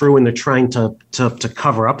entirely true, and they're trying to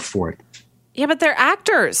cover up for it. Yeah, but they're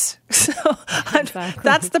actors. So Exactly.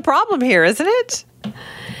 That's the problem here, isn't it?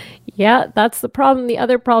 Yeah, that's the problem. The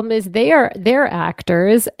other problem is they're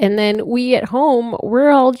actors, and then we at home,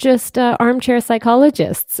 we're all just armchair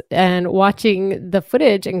psychologists and watching the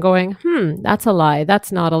footage and going, that's a lie.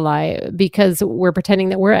 That's not a lie, because we're pretending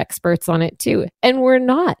that we're experts on it too. And we're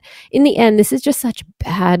not. In the end, this is just such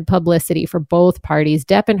bad publicity for both parties.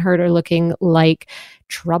 Depp and Heard are looking like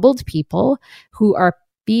troubled people who are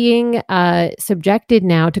being subjected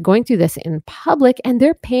now to going through this in public, and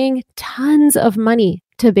they're paying tons of money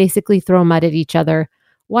to basically throw mud at each other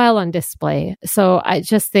while on display. So I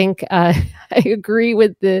just think I agree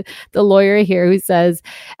with the lawyer here who says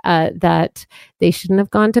that they shouldn't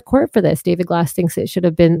have gone to court for this. David Glass thinks it should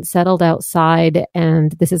have been settled outside,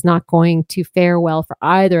 and this is not going to fare well for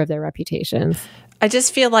either of their reputations. I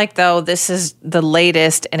just feel like, though, this is the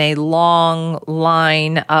latest in a long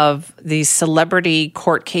line of these celebrity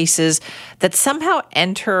court cases that somehow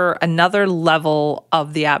enter another level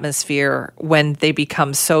of the atmosphere when they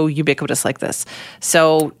become so ubiquitous like this.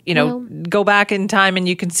 So, go back in time and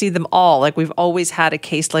you can see them all. Like, we've always had a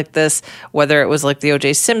case like this, whether it was like the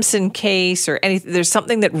O.J. Simpson case or anything. There's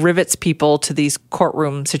something that rivets people to these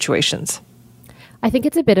courtroom situations. I think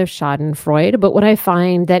it's a bit of Schadenfreude, but what I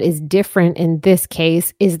find that is different in this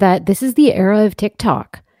case is that this is the era of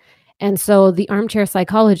TikTok. And so the armchair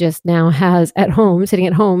psychologist now sitting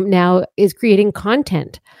at home now is creating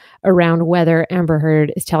content around whether Amber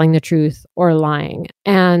Heard is telling the truth or lying.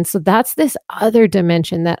 And so that's this other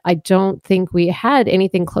dimension that I don't think we had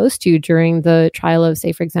anything close to during the trial of,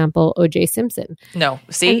 say, for example, O.J. Simpson. No.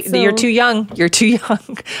 See, you're too young. You're too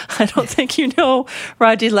young. I don't think you know,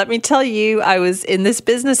 Raji. Let me tell you, I was in this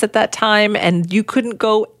business at that time, and you couldn't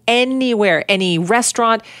go anywhere, any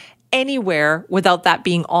restaurant, anywhere without that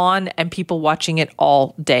being on and people watching it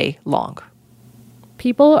all day long.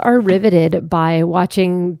 People are riveted by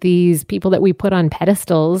watching these people that we put on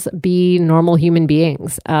pedestals be normal human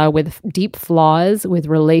beings with deep flaws, with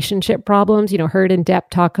relationship problems. Heard and Depp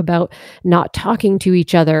talk about not talking to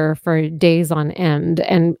each other for days on end.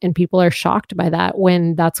 And people are shocked by that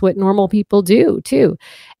when that's what normal people do too.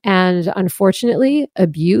 And unfortunately,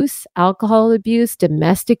 abuse, alcohol abuse,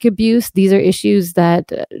 domestic abuse, these are issues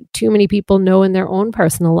that too many people know in their own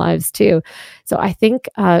personal lives too. So I think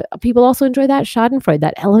people also enjoy that Schadenfreude,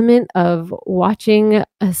 that element of watching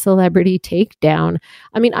a celebrity takedown.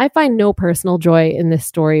 I mean, I find no personal joy in this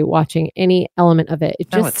story watching any element of it. It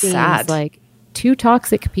just seems sad. Like two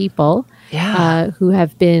toxic people who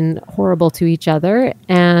have been horrible to each other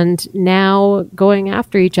and now going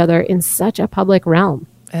after each other in such a public realm.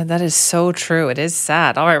 And that is so true. It is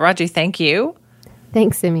sad. All right, Raji, thank you.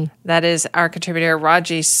 Thanks, Simi. That is our contributor,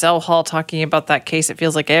 Raji Selhal, talking about that case. It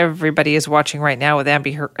feels like everybody is watching right now with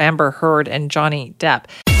Amber Heard and Johnny Depp.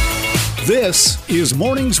 This is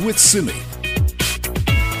Mornings with Simi.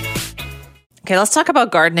 Okay, let's talk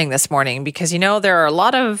about gardening this morning because, there are a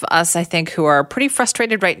lot of us, I think, who are pretty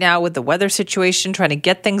frustrated right now with the weather situation, trying to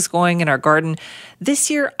get things going in our garden. This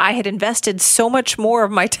year, I had invested so much more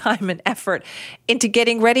of my time and effort into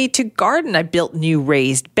getting ready to garden. I built new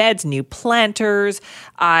raised beds, new planters.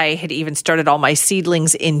 I had even started all my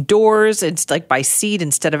seedlings indoors. It's like by seed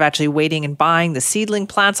instead of actually waiting and buying the seedling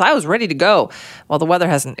plants. I was ready to go. Well, the weather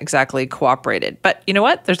hasn't exactly cooperated. But you know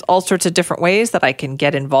what? There's all sorts of different ways that I can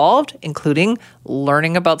get involved, including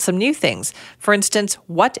learning about some new things. For instance,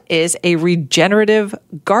 what is a regenerative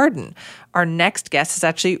garden? Our next guest has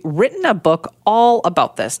actually written a book all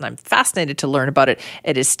about this, and I'm fascinated to learn about it.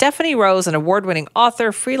 It is Stephanie Rose, an award-winning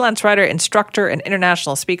author, freelance writer, instructor, and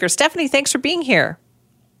international speaker. Stephanie, thanks for being here.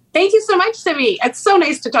 Thank you so much, Simi. It's so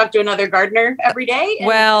nice to talk to another gardener every day,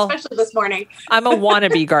 especially this morning. I'm a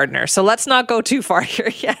wannabe gardener, so let's not go too far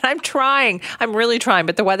here yet. I'm trying. I'm really trying,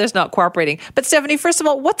 but the weather's not cooperating. But Stephanie, first of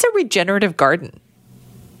all, what's a regenerative garden?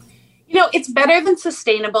 It's better than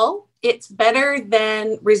sustainable. It's better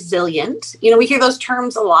than resilient. We hear those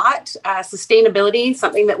terms a lot. Sustainability,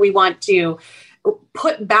 something that we want to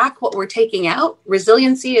put back what we're taking out.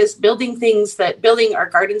 Resiliency is building our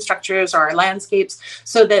garden structures or our landscapes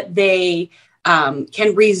so that they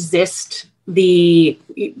can resist the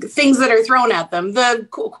things that are thrown at them, the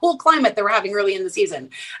cool climate that we're having early in the season,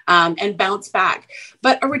 and bounce back.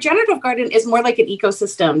 But a regenerative garden is more like an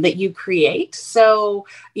ecosystem that you create. So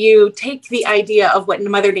you take the idea of what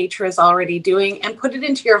Mother Nature is already doing and put it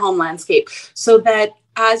into your home landscape so that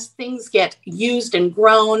as things get used and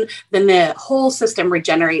grown, then the whole system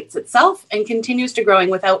regenerates itself and continues to growing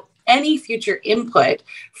without any future input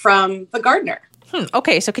from the gardener.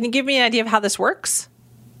 Okay, so can you give me an idea of how this works?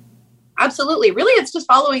 Absolutely. Really, it's just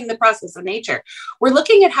following the process of nature. We're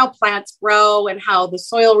looking at how plants grow and how the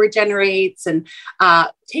soil regenerates and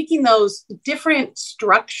taking those different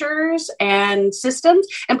structures and systems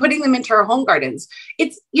and putting them into our home gardens.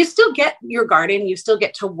 You still get your garden, you still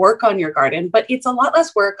get to work on your garden, but it's a lot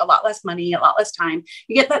less work, a lot less money, a lot less time.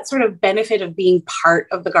 You get that sort of benefit of being part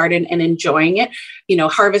of the garden and enjoying it,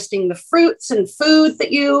 harvesting the fruits and food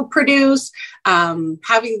that you produce,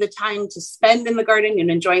 having the time to spend in the garden and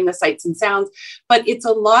enjoying the sights and sounds. But it's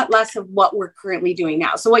a lot less of what we're currently doing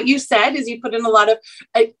now. So what you said is you put in a lot of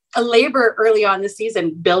a labor early on this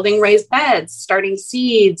season, building raised beds, starting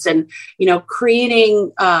seeds, and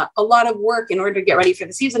creating a lot of work in order to get ready for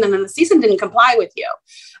the season. And then the season didn't comply with you.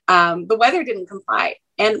 The weather didn't comply.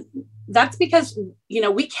 And that's because,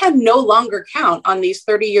 we can no longer count on these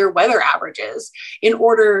 30-year weather averages in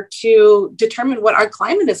order to determine what our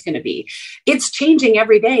climate is going to be. It's changing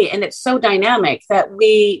every day, and it's so dynamic that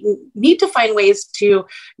we need to find ways to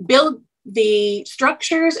build the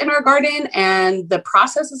structures in our garden and the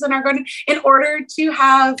processes in our garden in order to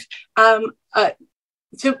have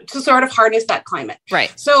to sort of harness that climate.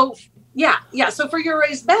 Right. So yeah. So for your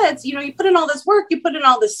raised beds, you put in all this work, you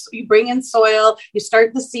bring in soil, you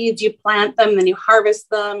start the seeds, you plant them, then you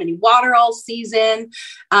harvest them and you water all season.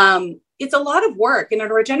 It's a lot of work. In a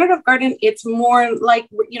regenerative garden, it's more like,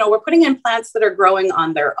 we're putting in plants that are growing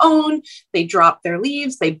on their own. They drop their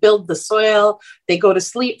leaves, they build the soil, they go to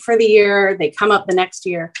sleep for the year, they come up the next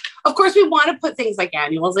year. Of course, we want to put things like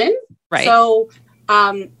annuals in. Right. So,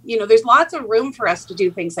 there's lots of room for us to do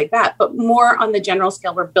things like that, but more on the general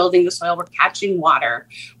scale, we're building the soil, we're catching water,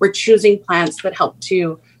 we're choosing plants that help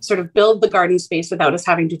to sort of build the garden space without us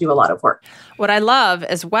having to do a lot of work. What I love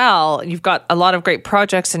as well, you've got a lot of great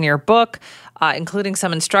projects in your book, including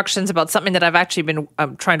some instructions about something that I've actually been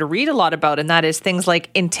trying to read a lot about, and that is things like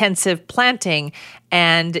intensive planting.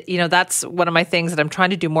 And, that's one of my things that I'm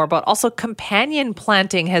trying to do more about. Also, companion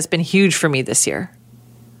planting has been huge for me this year.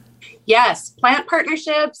 Yes, plant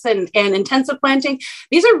partnerships and intensive planting.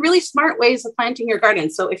 These are really smart ways of planting your garden.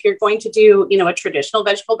 So if you're going to do, a traditional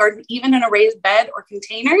vegetable garden, even in a raised bed or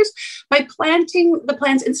containers, by planting the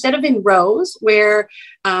plants instead of in rows where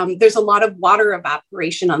there's a lot of water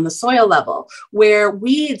evaporation on the soil level, where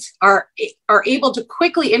weeds are able to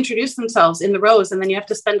quickly introduce themselves in the rows, and then you have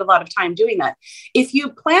to spend a lot of time doing that. If you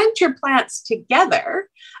plant your plants together,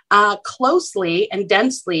 closely and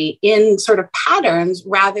densely in sort of patterns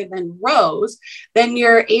rather than rows, then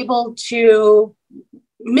you're able to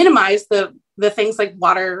minimize the things like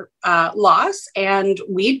water loss and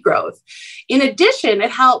weed growth. In addition,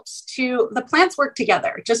 it helps the plants work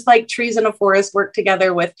together, just like trees in a forest work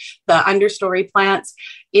together with the understory plants.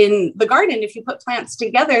 In the garden, if you put plants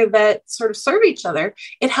together that sort of serve each other,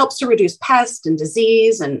 it helps to reduce pest and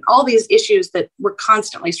disease and all these issues that we're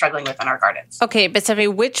constantly struggling with in our gardens. Okay, but Stephanie,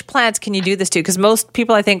 which plants can you do this to? Because most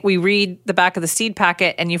people, I think, we read the back of the seed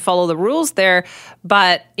packet and you follow the rules there,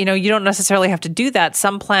 but you don't necessarily have to do that.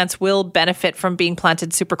 Some plants will benefit benefit from being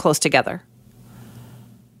planted super close together.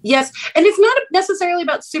 Yes. And it's not necessarily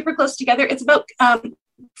about super close together. It's about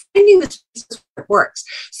finding the spaces where it works.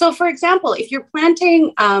 So, for example, if you're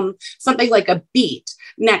planting something like a beet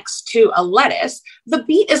next to a lettuce, the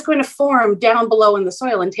beet is going to form down below in the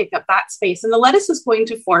soil and take up that space. And the lettuce is going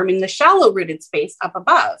to form in the shallow rooted space up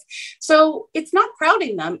above. So it's not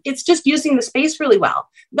crowding them. It's just using the space really well.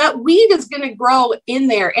 That weed is going to grow in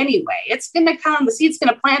there anyway. It's going to come, the seed's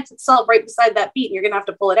going to plant itself right beside that beet, and you're going to have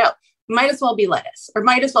to pull it out. Might as well be lettuce, or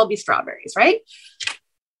might as well be strawberries, right?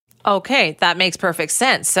 Okay, that makes perfect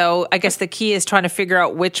sense. So I guess the key is trying to figure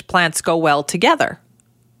out which plants go well together.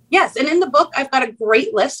 Yes. And in the book, I've got a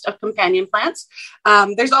great list of companion plants.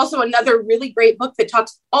 There's also another really great book that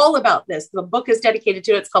talks all about this. The book is dedicated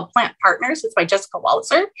to it. It's called Plant Partners. It's by Jessica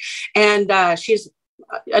Walliser. And she's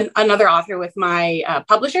another author with my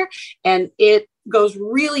publisher. And it goes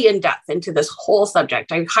really in depth into this whole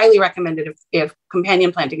subject. I highly recommend it if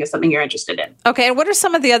companion planting is something you're interested in. Okay. And what are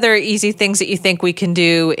some of the other easy things that you think we can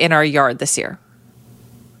do in our yard this year?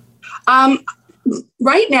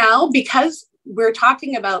 Right now, because we're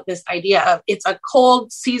talking about this idea of it's a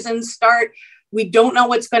cold season start, we don't know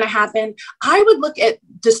what's going to happen. I would look at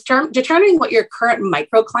determining what your current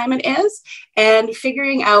microclimate is and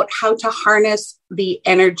figuring out how to harness the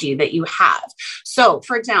energy that you have. So,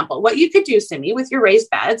 for example, what you could do, Simi, with your raised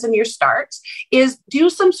beds and your starts is do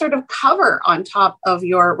some sort of cover on top of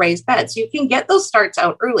your raised beds. You can get those starts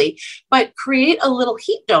out early, but create a little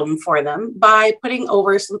heat dome for them by putting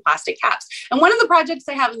over some plastic caps. And one of the projects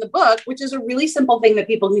I have in the book, which is a really simple thing that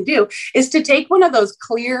people can do, is to take one of those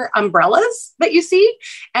clear umbrellas that you see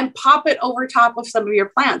and pop it over top of some of your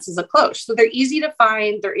plants as a cloche. So they're easy to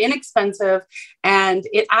find, they're inexpensive, and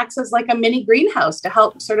it acts as like a mini greenhouse to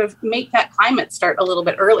help sort of make that climate start a little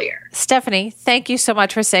bit earlier. Stephanie, thank you so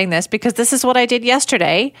much for saying this, because this is what I did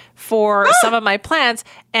yesterday for some of my plants.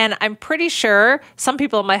 And I'm pretty sure some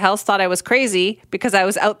people in my house thought I was crazy because I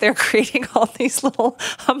was out there creating all these little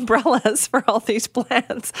umbrellas for all these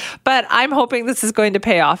plants. But I'm hoping this is going to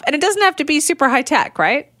pay off. And it doesn't have to be super high tech,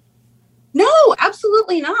 right? No,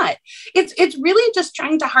 absolutely not. It's really just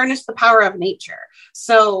trying to harness the power of nature.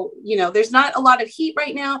 So, there's not a lot of heat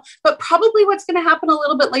right now, but probably what's going to happen a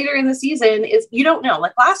little bit later in the season is, you don't know,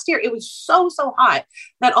 like last year, it was so hot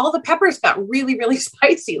that all the peppers got really, really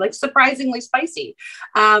spicy, like surprisingly spicy.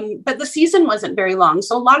 But the season wasn't very long.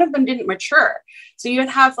 So a lot of them didn't mature. So you would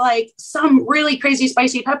have like some really crazy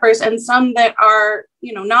spicy peppers and some that are,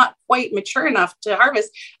 not quite mature enough to harvest.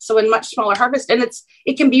 So a much smaller harvest. And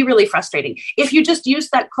it can be really frustrating. If you just use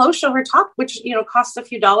that cloche over top, which, costs a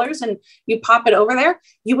few dollars, and you pop it over there,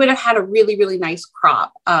 you would have had a really, really nice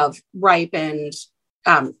crop of ripened,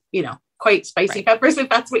 quite spicy peppers, if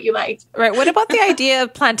that's what you like. Right. What about the idea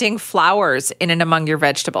of planting flowers in and among your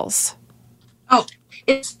vegetables? Oh,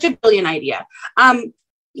 it's a brilliant idea.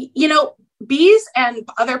 Bees and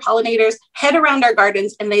other pollinators head around our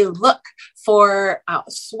gardens and they look for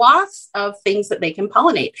swaths of things that they can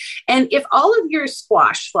pollinate. And if all of your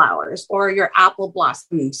squash flowers or your apple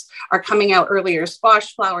blossoms are coming out earlier,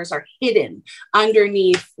 squash flowers are hidden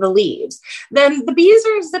underneath the leaves, then the bees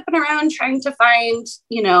are zipping around trying to find,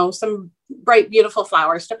 some bright, beautiful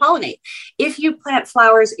flowers to pollinate. If you plant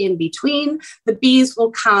flowers in between, the bees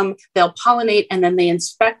will come, they'll pollinate, and then they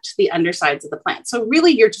inspect the undersides of the plant. So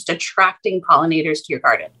really, you're just attracting pollinators to your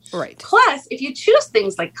garden. Right. Plus, if you choose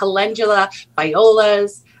things like calendula,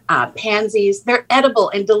 violas, pansies, they're edible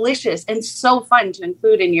and delicious and so fun to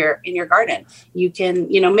include in your garden. You can,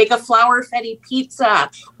 make a flower fetty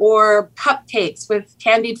pizza or cupcakes with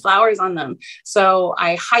candied flowers on them. So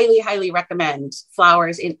I highly, highly recommend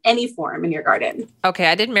flowers in any form in your garden. Okay,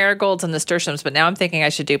 I did marigolds and nasturtiums, but now I'm thinking I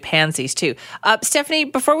should do pansies too. Stephanie,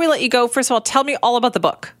 before we let you go, first of all, tell me all about the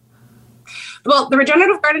book. Well, The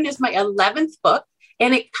Regenerative Garden is my 11th book.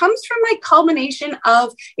 And it comes from my culmination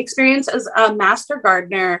of experience as a master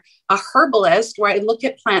gardener, a herbalist, where I look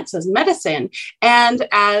at plants as medicine, and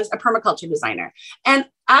as a permaculture designer. And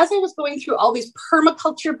as I was going through all these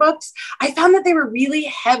permaculture books, I found that they were really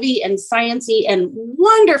heavy and sciencey and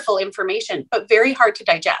wonderful information, but very hard to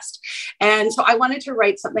digest. And so I wanted to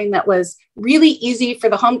write something that was really easy for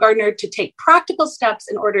the home gardener to take practical steps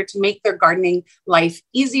in order to make their gardening life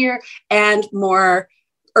easier and more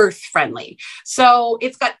earth-friendly. So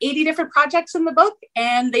it's got 80 different projects in the book,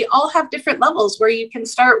 and they all have different levels where you can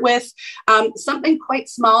start with something quite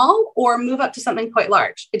small or move up to something quite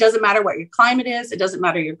large. It doesn't matter what your climate is. It doesn't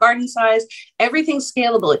matter your garden size. Everything's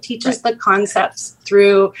scalable. It teaches the concepts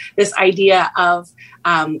through this idea of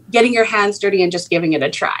getting your hands dirty and just giving it a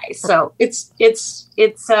try. So it's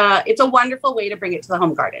a wonderful way to bring it to the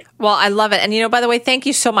home garden. Well, I love it. And, by the way, thank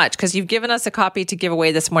you so much because you've given us a copy to give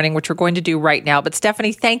away this morning, which we're going to do right now. But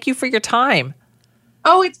Stephanie, thank you for your time.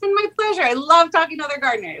 Oh, it's been my pleasure. I love talking to other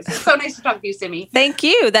gardeners. It's so nice to talk to you, Simi. Thank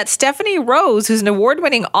you. That's Stephanie Rose, who's an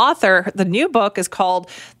award-winning author. The new book is called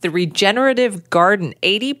The Regenerative Garden,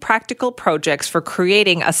 80 Practical Projects for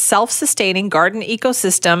Creating a Self-Sustaining Garden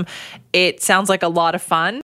Ecosystem. It sounds like a lot of fun.